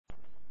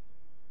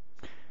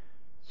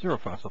Zero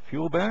fossil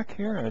fuel back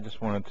here. I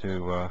just wanted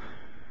to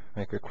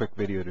make a quick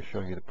video to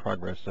show you the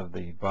progress of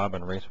the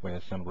bobbin raceway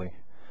assembly.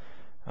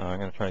 I'm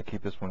going to try to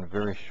keep this one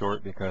very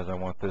short because I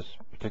want this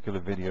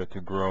particular video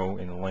to grow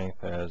in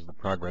length as the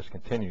progress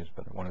continues,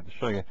 but I wanted to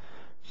show you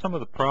some of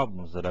the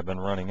problems that I've been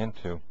running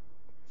into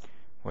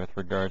with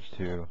regards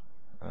to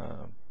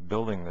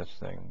building this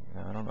thing.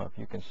 Now, I don't know if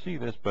you can see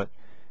this, but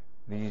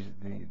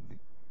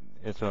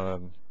it's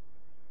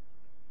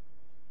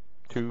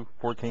two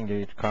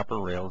 14-gauge copper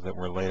rails that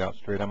were laid out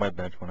straight on my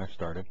bench when I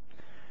started.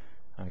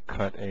 I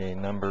cut a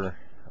number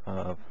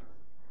of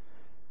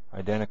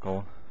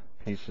identical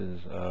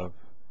pieces of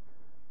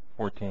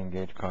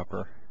 14-gauge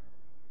copper.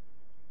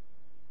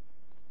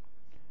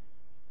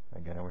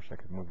 Again, I wish I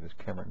could move this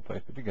camera in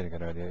place, but you get a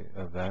good idea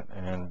of that.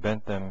 And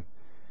bent them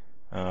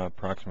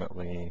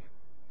approximately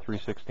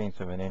 3/16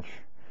 of an inch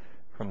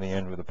from the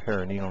end with a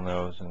pair of needle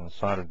nose and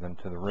soldered them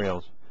to the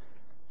rails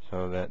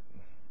so that,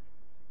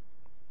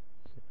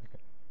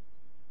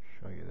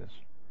 show you this.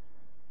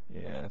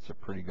 Yeah, it's a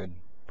pretty good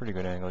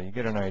angle. You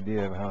get an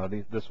idea of how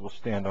this will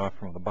stand off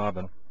from the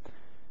bobbin.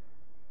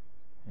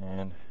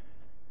 And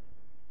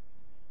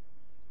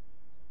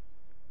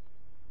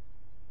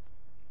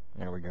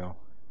there we go.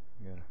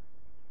 You got a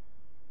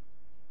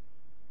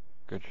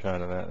good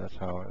shot of that. That's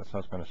how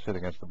it's going to sit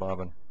against the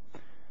bobbin.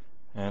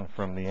 And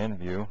from the end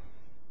view,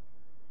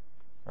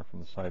 or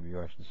from the side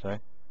view, I should say,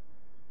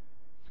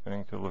 it's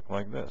going to look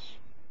like this.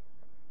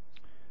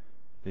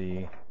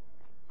 The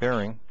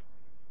bearing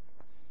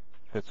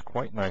fits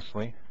quite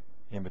nicely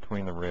in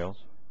between the rails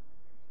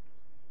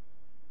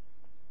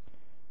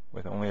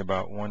with only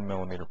about 1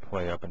 millimeter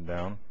play up and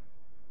down.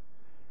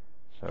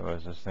 So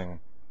as this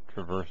thing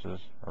traverses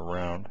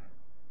around,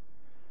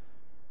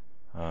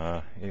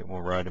 it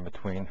will ride in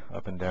between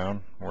up and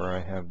down where I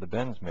have the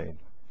bends made.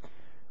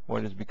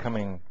 What is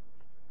becoming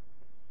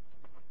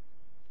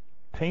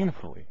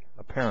painfully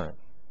apparent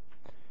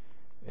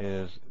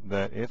is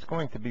that it's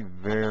going to be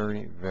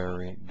very,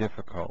 very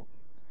difficult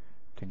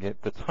to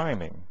get the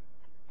timing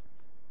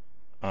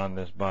on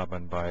this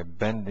bobbin by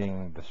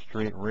bending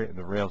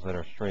the rails that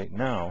are straight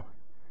now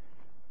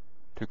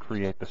to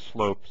create the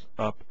slopes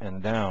up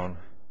and down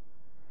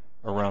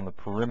around the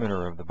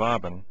perimeter of the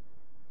bobbin,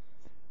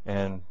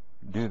 and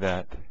do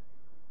that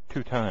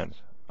 2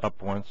 times.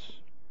 Up once,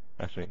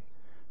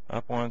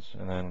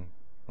 and then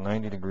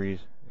 90 degrees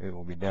it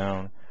will be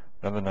down,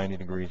 another 90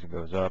 degrees it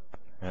goes up,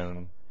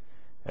 and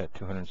at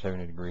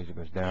 270 degrees it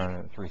goes down,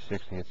 and at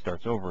 360 it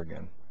starts over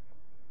again.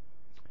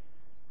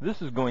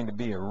 This is going to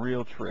be a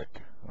real trick.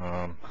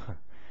 I'm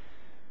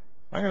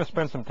going to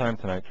spend some time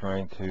tonight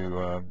trying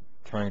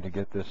to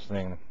get this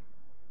thing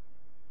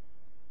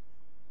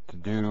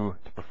to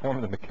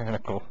perform the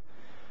mechanical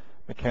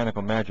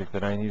magic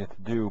that I need it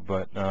to do,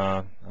 but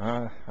I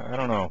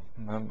don't know.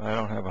 I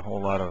don't have a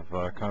whole lot of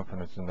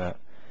confidence in that.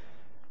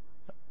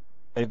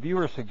 A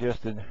viewer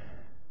suggested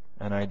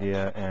an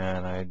idea,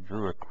 and I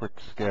drew a quick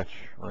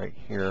sketch right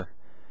here.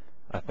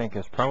 I think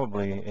is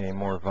probably a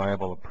more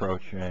viable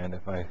approach, and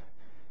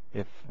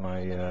if my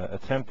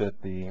attempt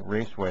at the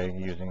raceway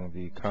using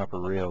the copper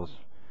rails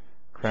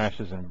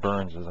crashes and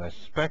burns as I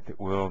suspect it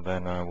will,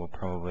 then I will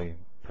probably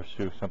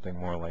pursue something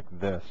more like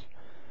this.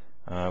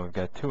 We've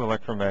got 2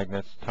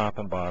 electromagnets, top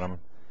and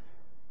bottom,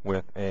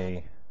 with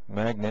a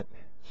magnet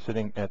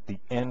sitting at the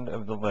end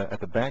of at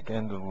the back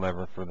end of the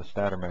lever for the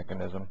stator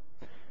mechanism.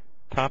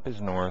 Top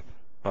is north,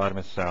 bottom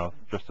is south,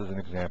 just as an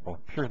example,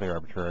 purely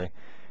arbitrary.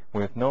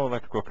 With no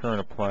electrical current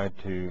applied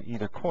to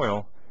either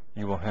coil,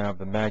 you will have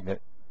the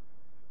magnet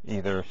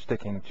either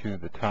sticking to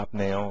the top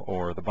nail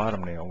or the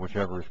bottom nail,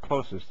 whichever is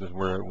closest is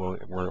where it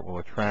will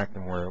attract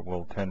and where it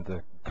will tend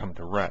to come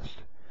to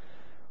rest.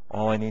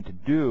 All I need to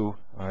do,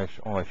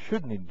 all I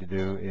should need to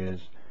do,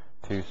 is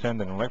to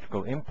send an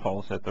electrical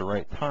impulse at the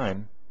right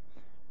time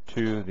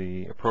to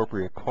the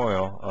appropriate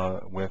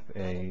coil with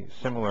a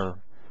similar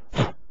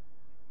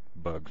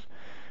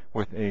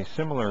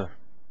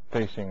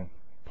facing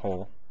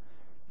pole,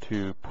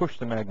 to push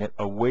the magnet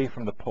away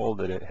from the pole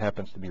that it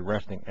happens to be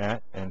resting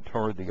at and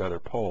toward the other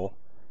pole,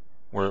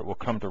 where it will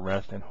come to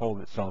rest and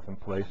hold itself in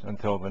place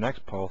until the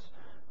next pulse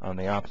on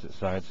the opposite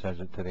side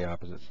sends it to the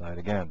opposite side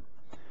again.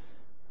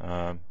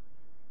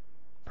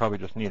 Probably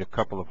just need a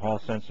couple of Hall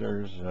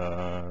sensors,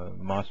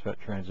 MOSFET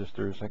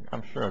transistors.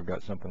 I'm sure I've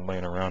got something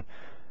laying around.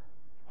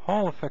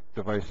 Hall effect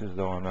devices,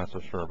 though, I'm not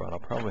so sure about. I'll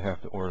probably have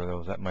to order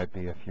those. That might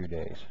be a few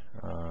days.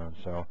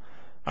 So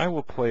I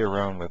will play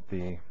around with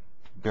the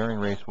bearing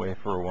raceway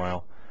for a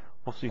while.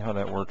 We'll see how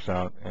that works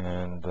out,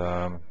 and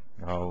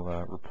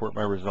I'll report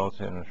my results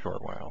in a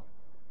short while.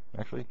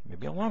 Actually,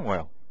 maybe a long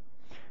while.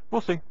 We'll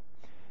see.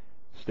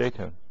 Stay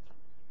tuned.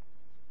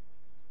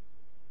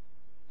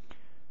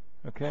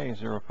 Okay,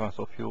 zero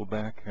fossil fuel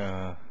back.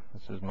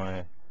 This is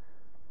my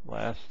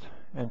last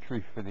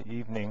entry for the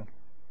evening.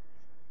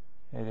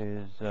 It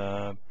is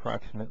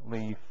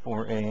approximately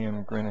 4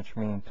 a.m. Greenwich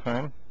Mean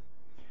Time,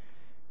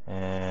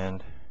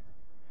 and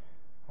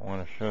I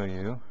want to show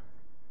you,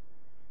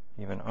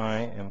 even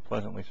I am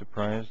pleasantly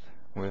surprised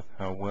with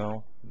how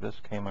well this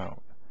came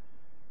out.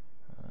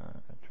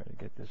 I'll try to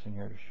get this in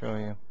here to show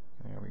you.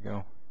 There we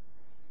go.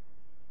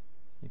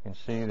 You can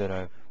see that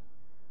I've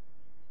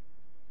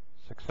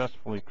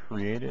successfully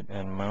created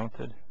and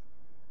mounted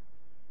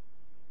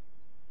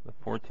the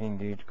 14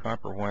 gauge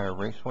copper wire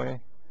raceway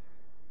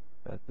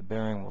that the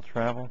bearing will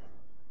travel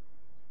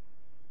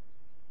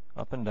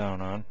up and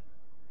down on.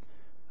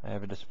 I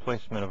have a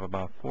displacement of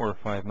about 4 or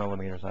 5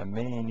 millimeters. I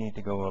may need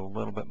to go a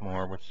little bit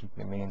more, which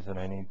simply means that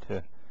I need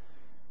to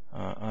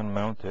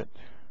unmount it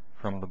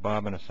from the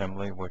bobbin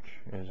assembly, which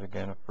is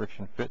again a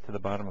friction fit to the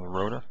bottom of the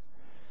rotor,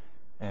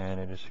 and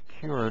it is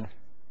secured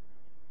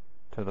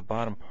to the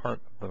bottom part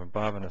of the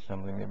bobbin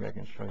assembly. Maybe I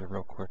can show you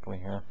real quickly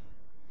here,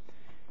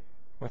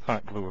 with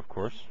hot glue, of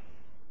course.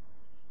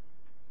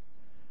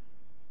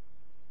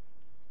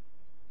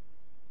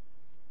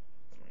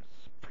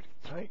 It's pretty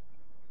tight.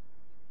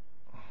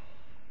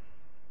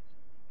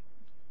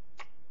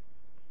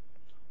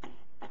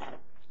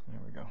 There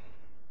we go.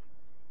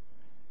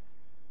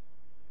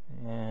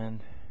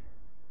 And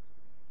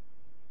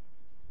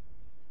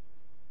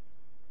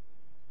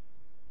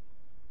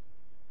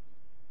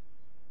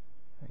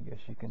I guess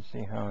you can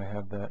see how I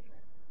have that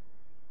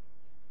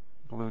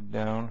glued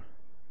down,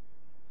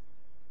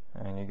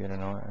 and you get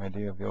an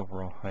idea of the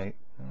overall height.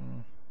 Let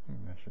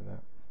me measure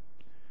that.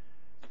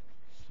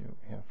 See what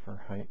we have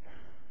for height.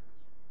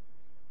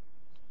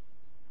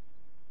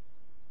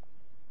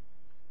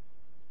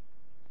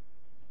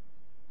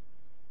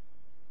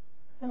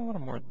 A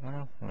little more,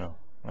 no,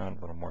 not a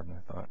little more than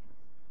I thought.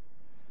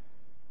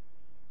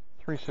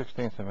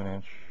 3/16 of an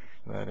inch,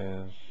 that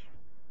is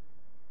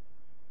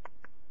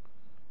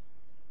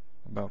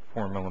about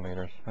 4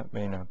 millimeters. That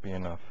may not be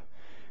enough.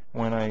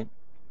 When I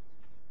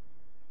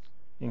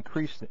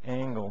increase the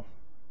angle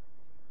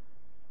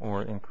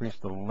or increase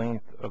the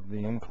length of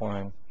the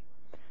incline,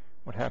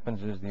 what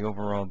happens is the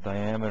overall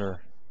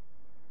diameter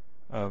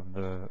of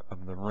the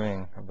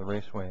ring, of the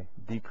raceway,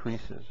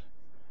 decreases,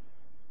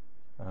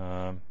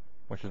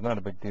 which is not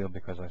a big deal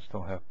because I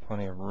still have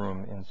plenty of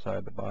room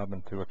inside the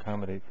bobbin to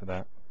accommodate for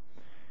that.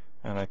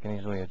 And I can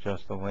easily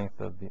adjust the length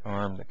of the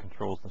arm that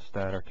controls the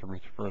stator to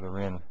reach further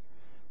in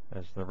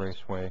as the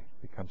raceway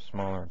becomes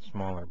smaller and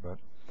smaller. But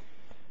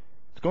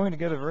it's going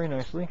together very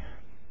nicely.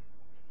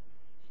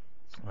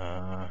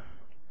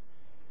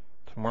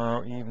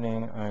 Tomorrow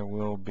evening I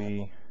will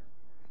be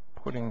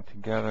putting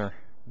together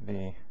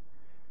the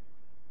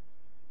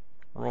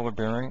roller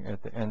bearing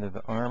at the end of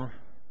the arm.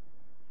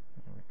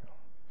 There we go.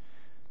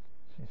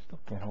 See, I still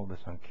can't hold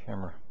this on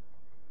camera.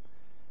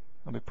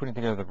 I'll be putting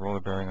together the roller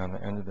bearing on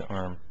the end of the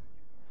arm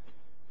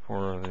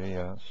for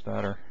the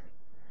stator,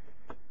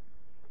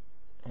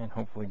 and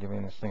hopefully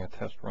giving this thing a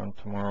test run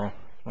tomorrow,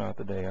 if not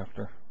the day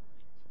after.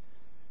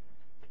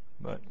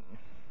 But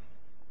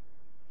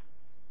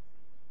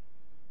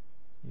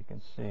you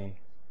can see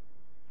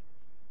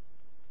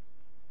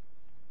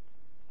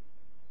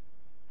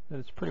that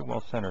it's pretty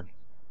well centered.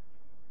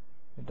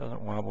 It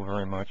doesn't wobble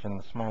very much, and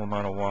the small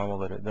amount of wobble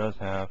that it does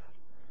have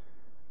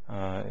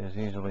is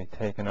easily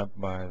taken up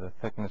by the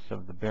thickness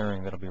of the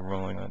bearing that will be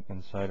rolling on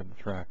inside of the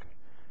track.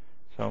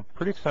 So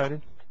pretty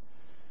excited.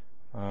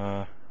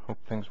 Hope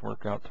things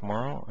work out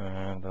tomorrow,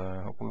 and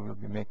hope we will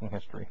be making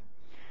history.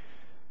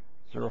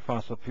 Zero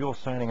Fossil Fuel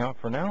signing out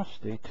for now.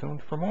 Stay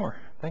tuned for more.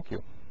 Thank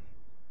you.